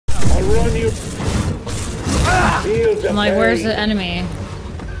I'll run you. I'm like, where's the enemy?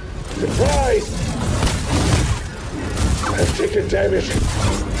 Surprise! I've taken damage.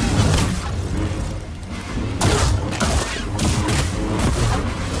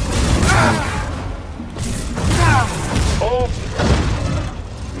 Oh.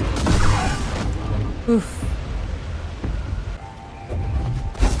 Oof.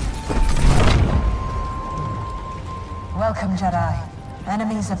 Welcome, Jedi.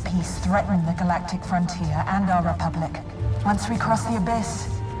 Enemies of peace threaten the galactic frontier and our republic. Once we cross the abyss,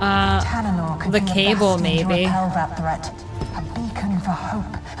 Tanalor could the be cable, a bastion maybe. to repel that threat. A beacon for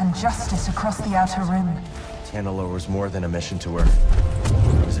hope and justice across the Outer Rim. Tanalor was more than a mission to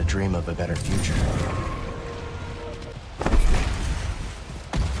Earth. It was a dream of a better future.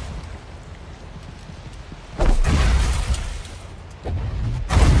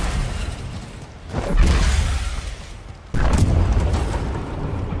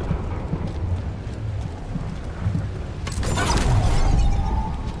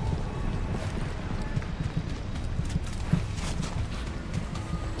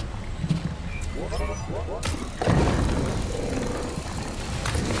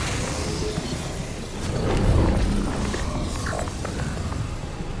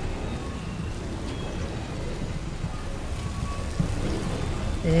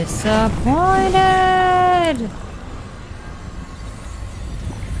 Disappointed!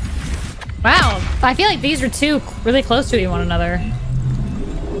 Wow, I feel like these are two really close to one another.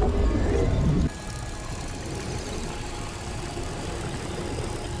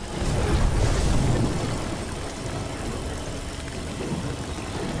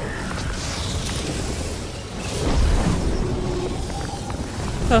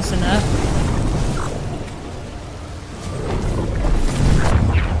 Close enough.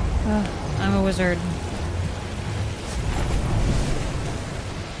 I'm a wizard.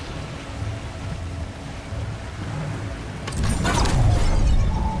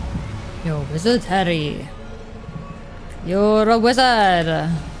 Yo, Wizard Harry. You're a wizard.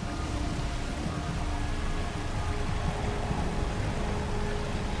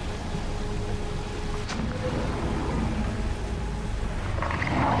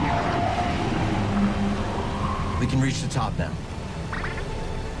 We can reach the top now.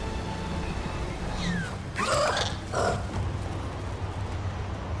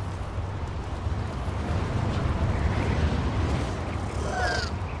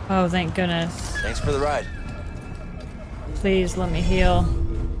 Oh, thank goodness. Thanks for the ride. Please let me heal.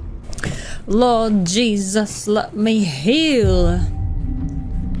 Lord Jesus, let me heal.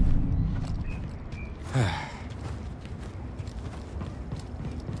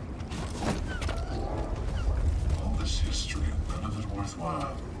 All this history and none of it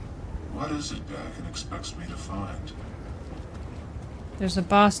worthwhile. What is it Dakin expects me to find? There's a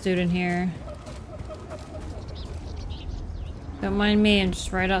boss dude in here. Don't mind me, I'm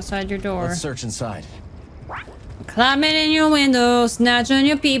just right outside your door. Let's search inside. Climbing in your window, snatching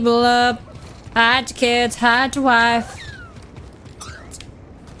your people up. Hide your kids, hide your wife.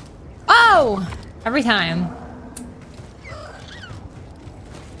 Oh! Every time.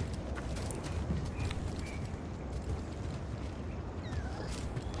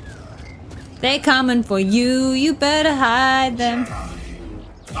 They coming for you, you better hide them.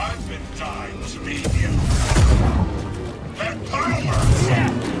 I've been dying to meet you. That power!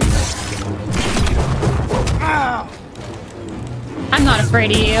 I'm not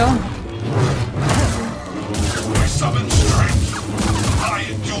afraid of you. I summon strength. I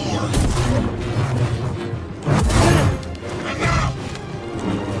endure. And now,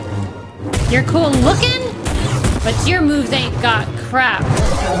 You're cool looking, but your moves ain't got crap.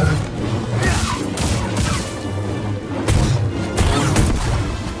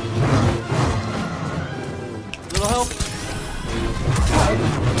 Little help?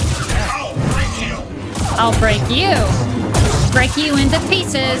 I'll break you. Break you into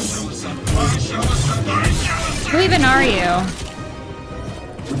pieces. Who even are you?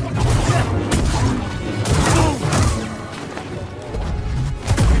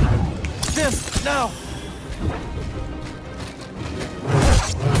 This now.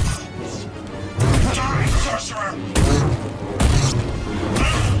 die, sorcerer!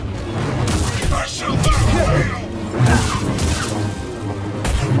 I shall battle you!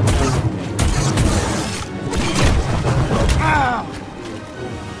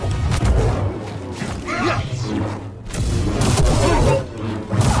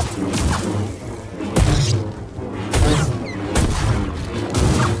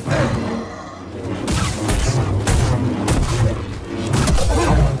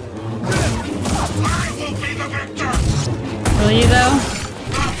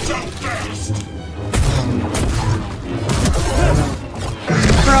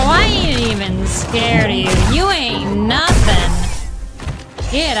 scared of you. You ain't nothing.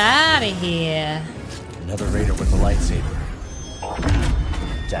 Get out of here. Another raider with a lightsaber.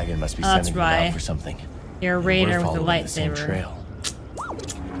 Dagon must be sending them out for something. You're a raider with a following the same lightsaber. trail.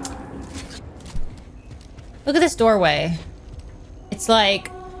 Look at this doorway. It's like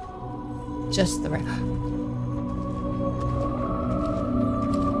just the right.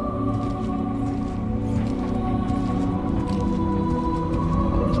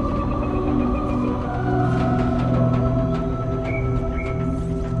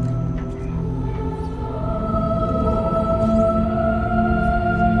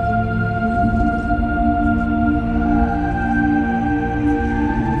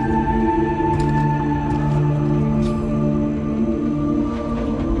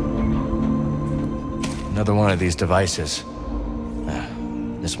 Another one of these devices.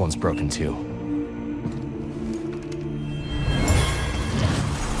 This one's broken too.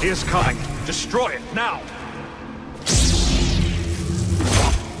 He is coming. Destroy it now.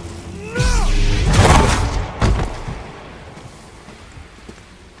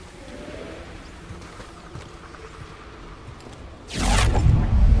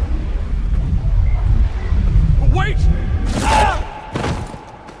 Wait!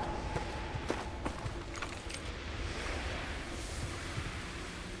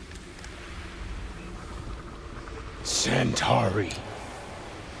 Centauri.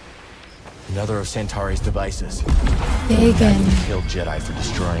 Another of Centauri's devices. Bacon. Killed Jedi for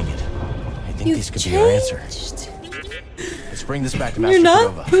destroying it. I think these could be our answer. Let's bring this back to Master You're not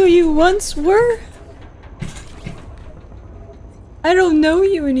Cordova. who you once were. I don't know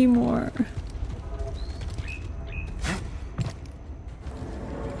you anymore.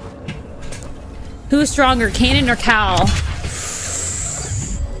 Who's stronger, Kanan or Cal?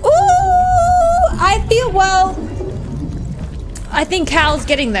 Ooh, I feel well. I think Cal's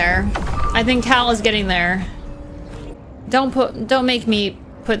getting there. I think Cal is getting there. Don't make me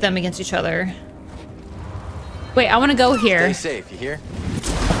put them against each other. Wait, I want to go here. Stay safe, you hear?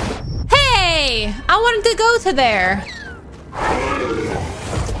 Hey! I wanted to go to there.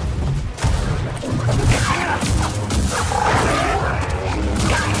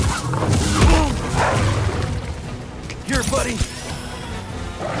 Here, buddy.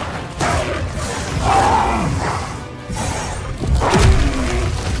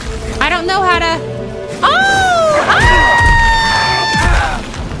 I don't know how to... Oh! Ah!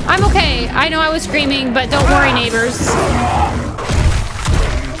 I'm okay. I know I was screaming, but don't worry, neighbors.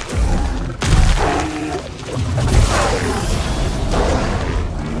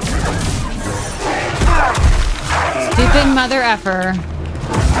 Stupid mother effer.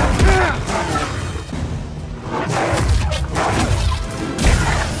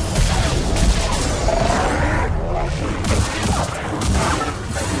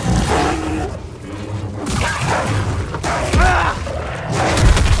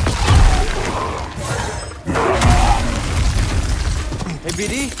 Hey,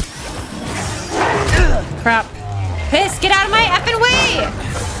 BD. Crap. Piss, get out of my effing way!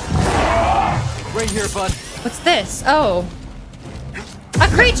 Right here, bud. What's this? Oh. A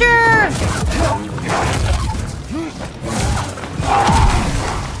creature!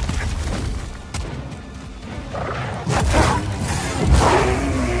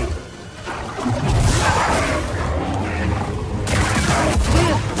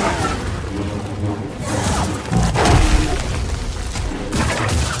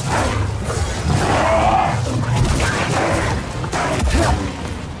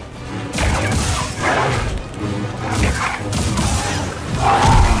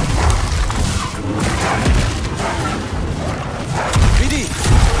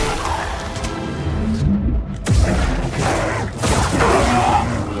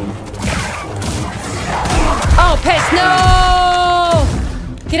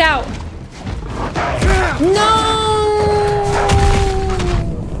 Get out! No!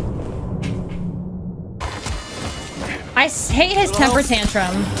 I hate his temper tantrum.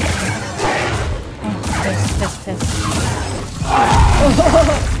 Oh, piss.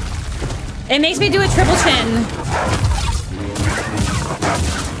 Oh. It makes me do a triple chin.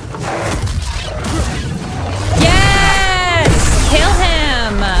 Yes! Kill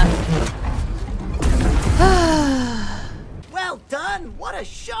him! Well done! What a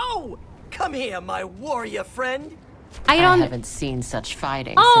show! Come here, my warrior friend. I haven't seen such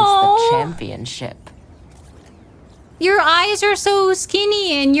fighting Oh. since the championship. Your eyes are so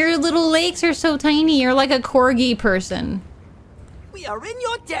skinny and your little legs are so tiny. You're like a corgi person. We are in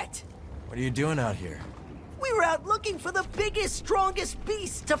your debt. What are you doing out here? We were out looking for the biggest, strongest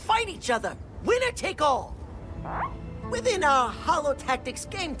beasts to fight each other. Winner take all. Within our Hollow Tactics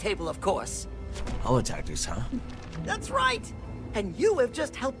game table, of course. Holotactics, huh? That's right! And you have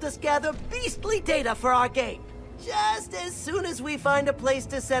just helped us gather beastly data for our game. Just as soon as we find a place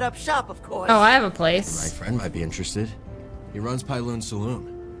to set up shop, of course. Oh, I have a My place. friend might be interested. He runs Pyloon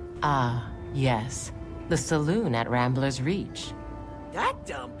Saloon. Ah, yes. The saloon at Rambler's Reach. That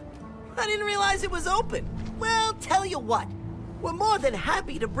dump? I didn't realize it was open. Well, tell you what. We're more than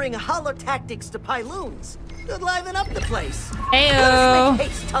happy to bring holotactics to Pyloons. Could liven up the place. Heyo. Let us make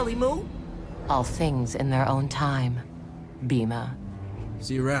haste, Tully Moo. All things in their own time. Bima.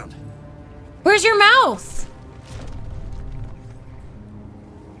 See you around. Where's your mouth?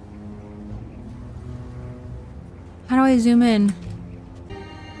 How do I zoom in?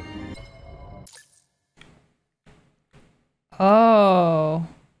 Oh.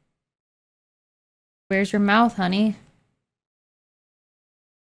 Where's your mouth, honey?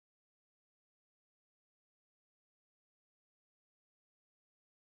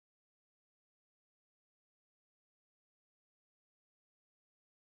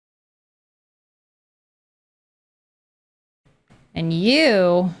 And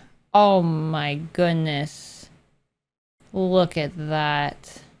you, oh my goodness. Look at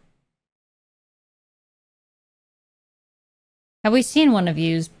that. Have we seen one of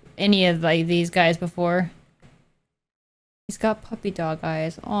any of like these guys before? He's got puppy dog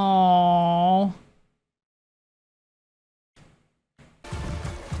eyes. Aww.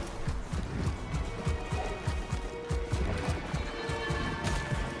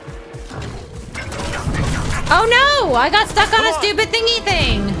 Oh no! I got stuck on a stupid thingy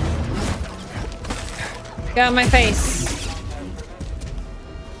thing! Get out of my face.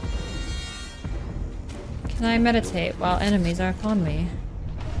 Can I meditate while enemies are upon me?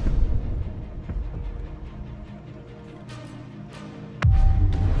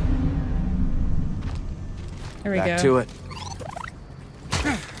 There we go. Back to it.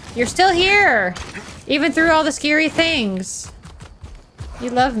 You're still here! Even through all the scary things.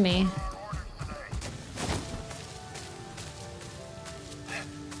 You love me.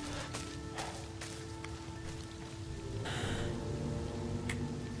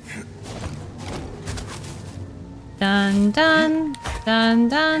 Dun dun dun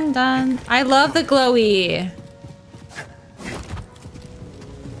dun dun. I love the glowy.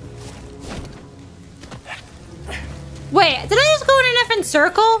 Wait, did I just go in a different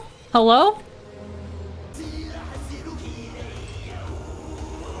circle? Hello?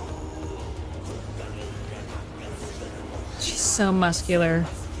 She's so muscular.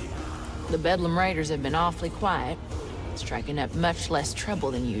 The Bedlam Raiders have been awfully quiet, striking up much less trouble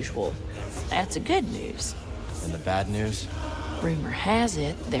than usual. That's a good news. And the bad news? Rumor has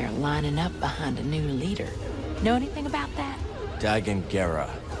it they're lining up behind a new leader. Know anything about that? Dagon Gera.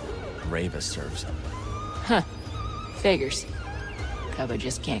 Rava serves him. Huh. Figures. Cubba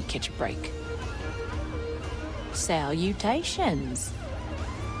just can't catch a break. Salutations.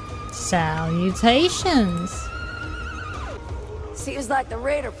 Salutations. Seems like the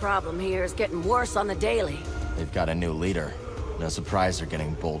raider problem here is getting worse on the daily. They've got a new leader. No surprise they're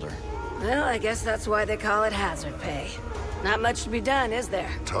getting bolder. Well, I guess that's why they call it hazard pay. Not much to be done, is there?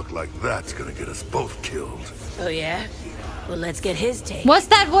 Talk like that's gonna get us both killed. Oh, yeah? Well, let's get his take. What's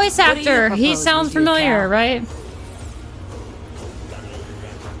that voice What do you actor? He propose sounds we do, familiar, Cal? right?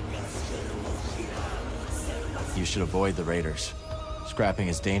 You should avoid the raiders. Scrapping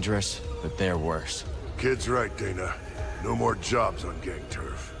is dangerous, but they're worse. Kid's right, Dana. No more jobs on gang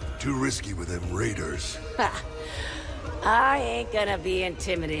turf. Too risky with them raiders. Ha. I ain't gonna be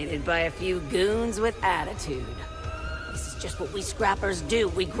intimidated by a few goons with attitude. This is just what we scrappers do.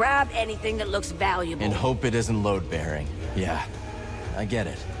 We grab anything that looks valuable. And hope it isn't load-bearing. Yeah, I get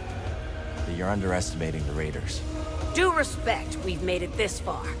it. But you're underestimating the raiders. Due respect, we've made it this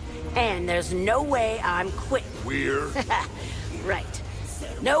far. And there's no way I'm quitting. We're... Right.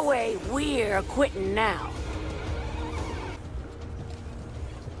 No way we're quitting now.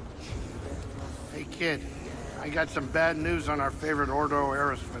 Hey kid, I got some bad news on our favorite Ordo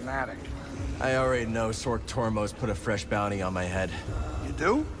Eris fanatic. I already know Sork Tormos put a fresh bounty on my head. You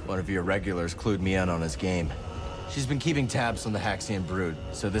do? One of your regulars clued me in on his game. She's been keeping tabs on the Haxian brood,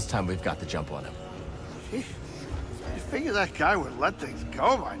 so this time we've got the jump on him. Gee, you figure that guy would let things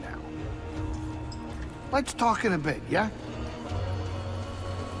go by now. Let's talk in a bit, yeah?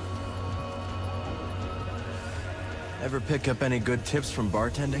 Ever pick up any good tips from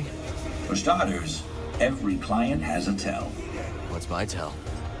bartending? For starters, every client has a tell. What's my tell?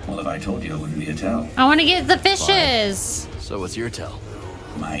 Well, if I told you, it wouldn't be a tell. I want to get the fishes. Fine. So what's your tell?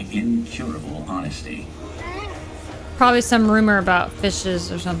 My incurable honesty. Probably some rumor about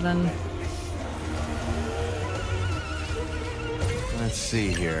fishes or something. Let's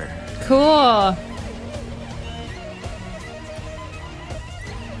see here. Cool.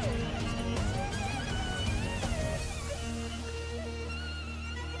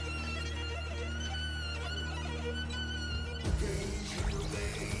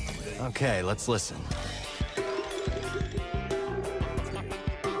 Okay, let's listen.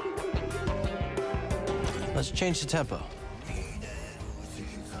 Let's change the tempo.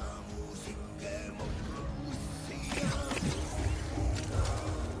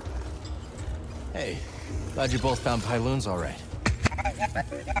 Hey, glad you both found Pyloons all right.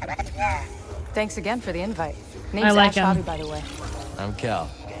 Thanks again for the invite. Name's I like Ash Hobby, him. by the way. I'm Cal.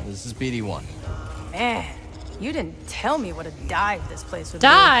 This is BD1. Man, you didn't tell me what a dive this place would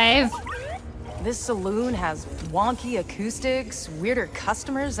Dive? be. This saloon has wonky acoustics, weirder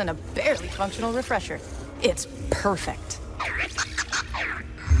customers, and a barely functional refresher. It's perfect.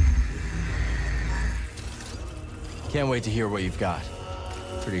 Can't wait to hear what you've got.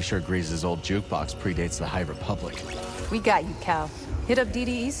 Pretty sure Grease's old jukebox predates the High Republic. We got you, Cal. Hit up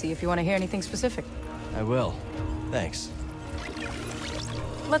DDEC if you want to hear anything specific. I will. Thanks.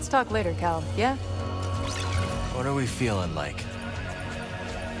 Let's talk later, Cal, yeah? What are we feeling like?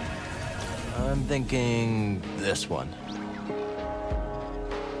 I'm thinking this one.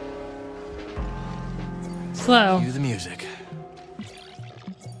 Slow. Cue the music.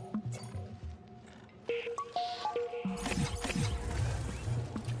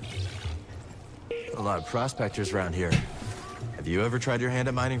 A lot of prospectors around here. Have you ever tried your hand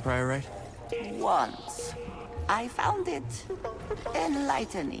at mining priorite? Once. I found it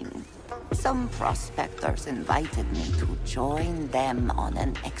enlightening. Some prospectors invited me to join them on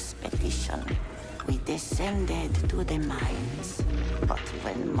an expedition. We descended to the mines, but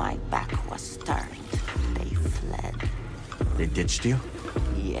when my back was turned, they fled. They ditched you?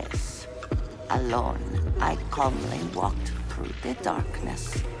 Yes. Alone, I calmly walked through the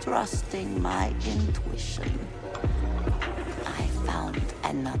darkness, trusting my intuition. I found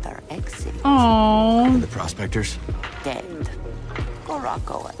another exit. Aww. The prospectors? Dead.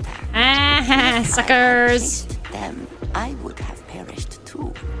 Gorako attacked. Ah, suckers. If I had chased them, I would have perished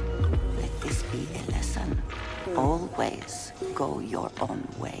too. Let this be a lesson. Always go your own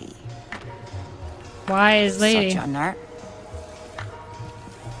way. Wise lady. Sojourner.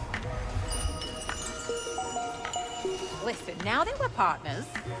 Listen, now that we're partners,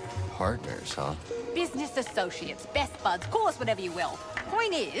 Partners, huh? business associates, best buds, call us whatever you will.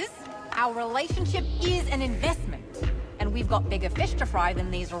 Point is, our relationship is an investment. And we've got bigger fish to fry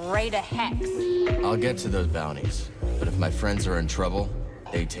than these raider hacks. I'll get to those bounties. But if my friends are in trouble,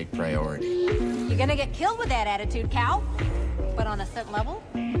 they take priority. You're gonna get killed with that attitude, Cal. But on a certain level,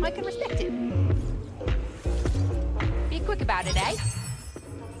 I can respect it. Be quick about it, eh?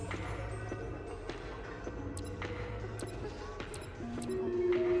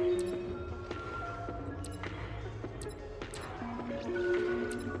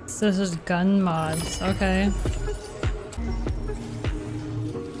 So this is gun mods. Okay.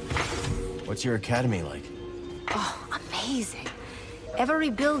 What's your academy like? Oh, amazing. Every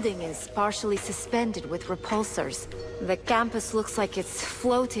building is partially suspended with repulsors. The campus looks like it's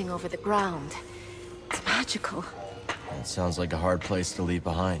floating over the ground. It's magical. That sounds like a hard place to leave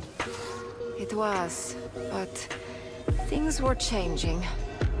behind. It was, but things were changing.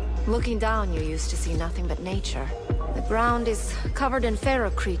 Looking down, you used to see nothing but nature. The ground is covered in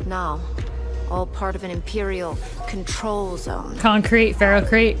ferrocrete now. All part of an Imperial control zone. Concrete,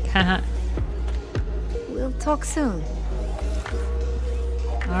 ferrocrete. Haha. We'll talk soon.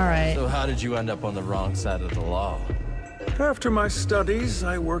 Alright. So how did you end up on the wrong side of the law? After my studies,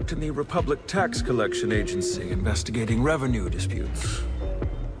 I worked in the Republic Tax Collection Agency, investigating revenue disputes.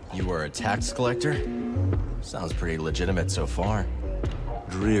 You were a tax collector? Sounds pretty legitimate so far.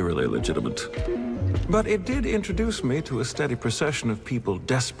 Drearily legitimate. But it did introduce me to a steady procession of people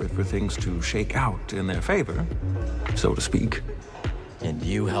desperate for things to shake out in their favor, so to speak. And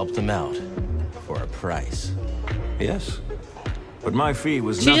you helped them out for a price. Yes. But my fee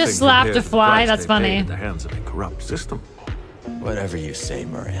was She nothing just slapped compared a to the fly, price that's they paid funny. at the hands of a corrupt system. Whatever you say,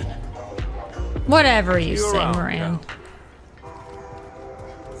 Moran. Whatever you You're say, wrong, Moran.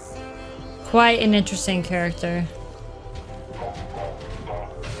 Quite an interesting character.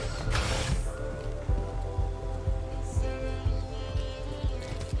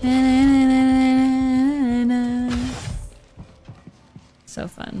 So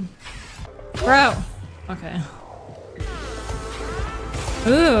fun. Bro! Okay.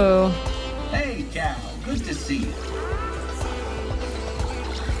 Ooh. Hey, Cal. Good to see you.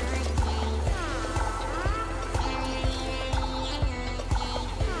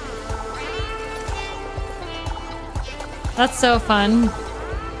 That's so fun.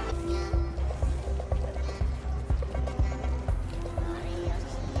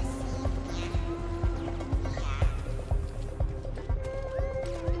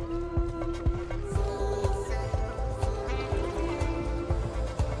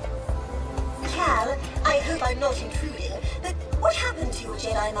 not intruding, but what happened to your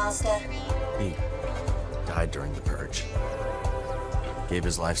Jedi Master? He died during the purge. Gave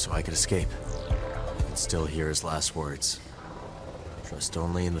his life so I could escape. I can still hear his last words. Trust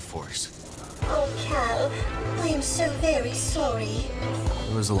only in the Force. Oh, Cal, I am so very sorry.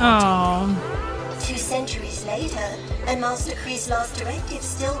 It was a long time. 2 centuries later, and Master Kree's last directive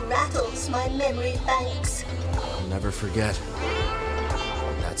still rattles my memory banks. I'll never forget.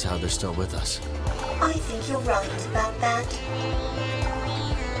 That's how they're still with us. I think you're right about that.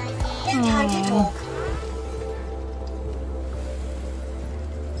 No time to talk.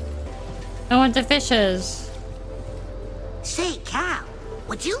 I want the fishes. Say, Cal,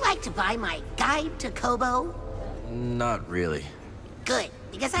 would you like to buy my guide to Kobo? Not really. Good,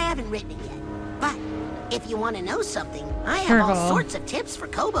 because I haven't written it yet. But if you want to know something, I have all sorts of tips for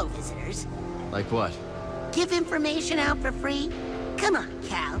Kobo visitors. Like what? Give information out for free? Come on,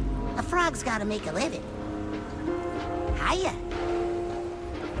 Cal. A frog's gotta make a living. Hiya.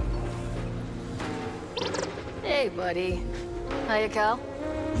 Hey, buddy. Hiya, Cal.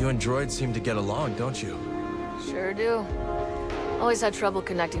 You and droids seem to get along, don't you? Sure do. Always had trouble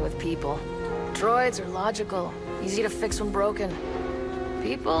connecting with people. Droids are logical, easy to fix when broken.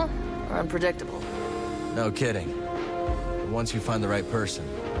 People are unpredictable. No kidding. But once you find the right person,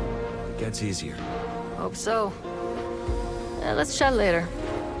 it gets easier. Hope so. Let's chat later.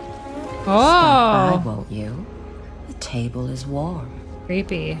 Stop by, won't you? The table is warm.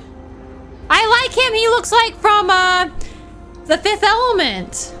 Creepy. I like him. He looks like from The Fifth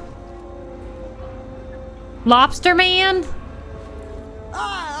Element. Lobster Man.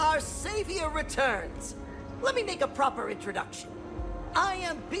 Ah, our savior returns. Let me make a proper introduction. I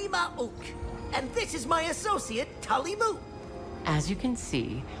am Bima Ook, and this is my associate, Tully Moo. As you can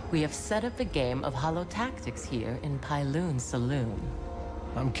see, we have set up a game of holotactics here in Pyloon's saloon.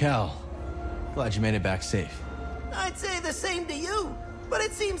 I'm Cal. Glad you made it back safe. I'd say the same to you, but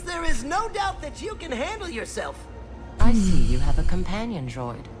it seems there is no doubt that you can handle yourself. I see you have a companion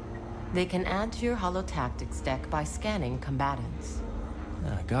droid. They can add to your holotactics deck by scanning combatants.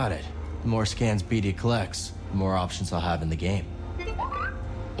 Got it. The more scans BD collects, the more options I'll have in the game.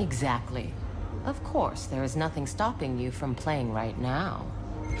 Exactly. Of course, there is nothing stopping you from playing right now.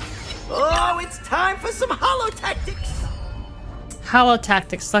 Oh, it's time for some holotactics!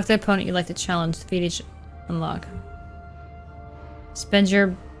 Holotactics. Select the opponent you'd like to challenge. Defeat each unlock. Spend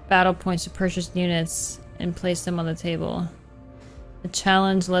your battle points to purchase units and place them on the table. The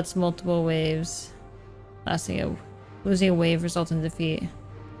challenge lets multiple waves. Losing a wave results in defeat.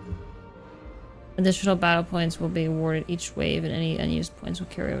 Additional battle points will be awarded each wave, and any unused points will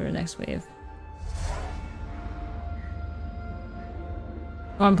carry over to the next wave.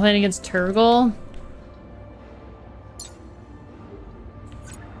 Oh, I'm playing against Turgle.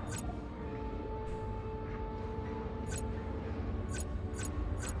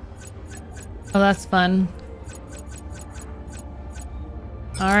 Oh, that's fun.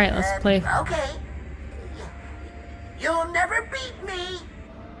 Alright, let's play. Okay. You'll never beat me.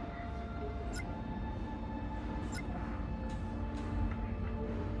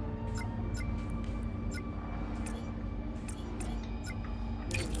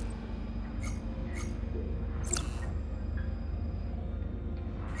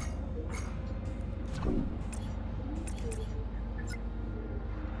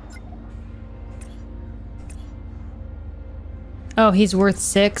 Oh, he's worth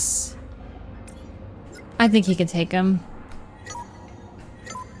 6. I think he can take him.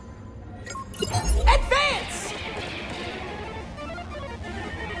 Advance!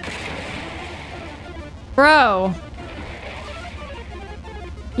 Bro.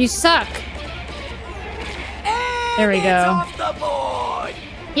 You suck. And there we it's go. Off the board.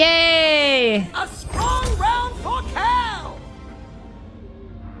 Yay! A strong round for Cal!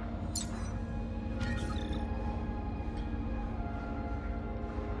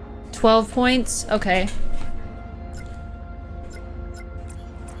 $12 points? Okay.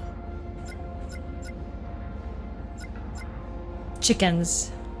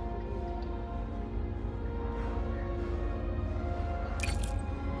 Chickens.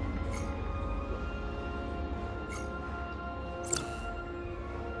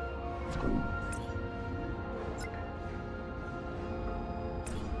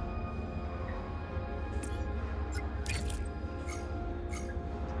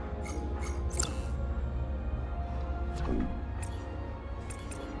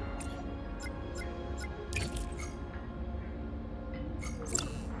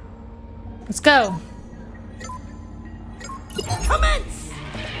 Let's go. Commence!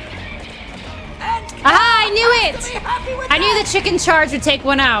 Aha, I knew it! I knew the chicken charge would take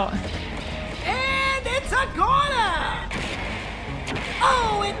one out. And it's a goal!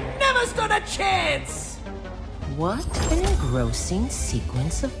 Oh, it never stood a chance! What an engrossing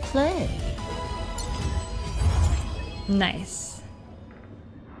sequence of play. Nice.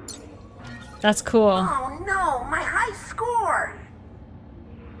 That's cool. Oh no, my high score!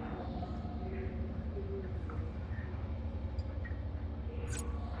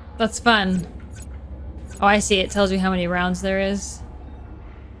 That's fun. Oh, I see. It tells you how many rounds there is.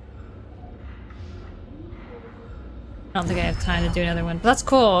 I don't think I have time to do another one, but that's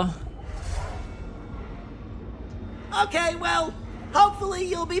cool. Okay, well, hopefully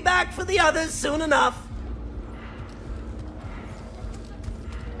you'll be back for the others soon enough.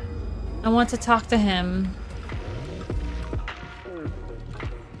 I want to talk to him.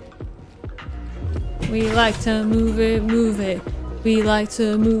 We like to move it, move it. We like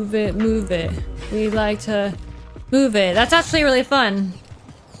to move it, move it. We like to move it. That's actually really fun.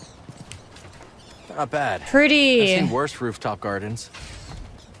 Not bad. Pretty. I've seen worse rooftop gardens.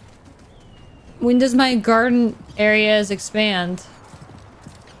 When does my garden areas expand?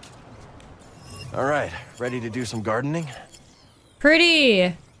 All right, ready to do some gardening?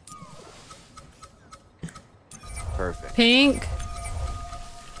 Pretty. Perfect. Pink.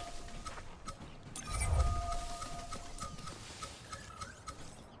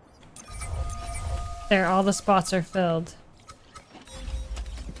 There, all the spots are filled.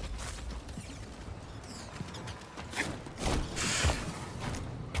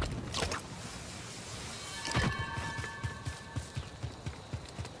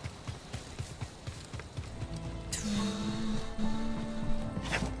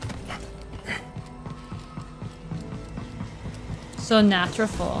 So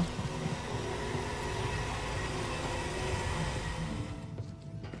natural.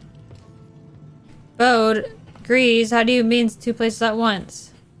 Bode agrees. How do you mean two places at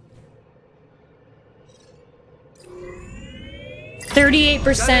once? 38%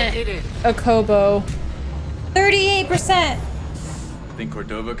 Akobo. 38%. Think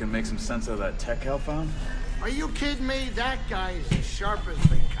Cordova can make some sense of that tech Hell found? Are you kidding me? That guy is as sharp as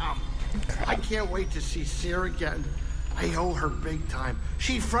they come. I can't wait to see Sarah again. I owe her big time.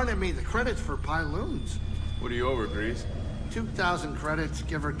 She fronted me the credits for Pyloons. What do you owe her, Grease? 2,000 credits,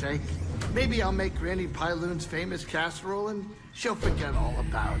 give or take. Maybe I'll make Granny Pyloon's famous casserole and she'll forget all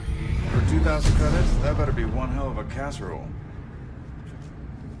about it. For 2,000 credits? That better be one hell of a casserole.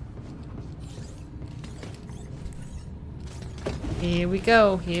 Here we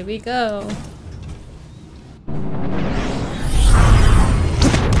go, here we go.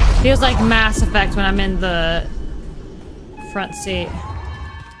 Feels like Mass Effect when I'm in the front seat.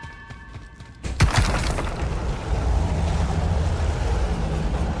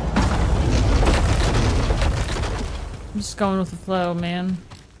 I'm just going with the flow, man.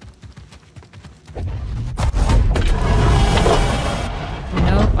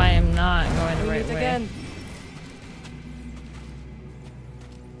 Nope, I am not going the right way. Again.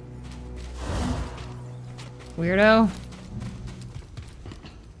 Weirdo.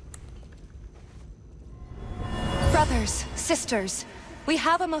 Brothers, sisters, we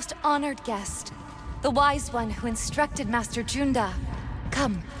have a most honored guest. The wise one who instructed Master Junda.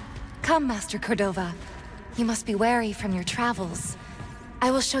 Come, come, Master Cordova. You must be wary from your travels.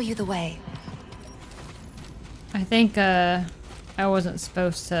 I will show you the way. I think, I wasn't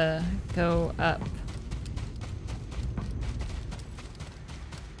supposed to go up.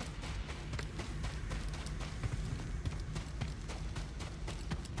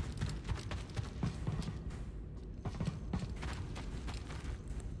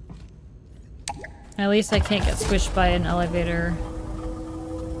 At least I can't get squished by an elevator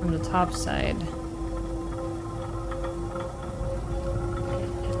from the top side.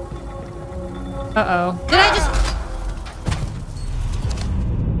 Uh-oh. Did I just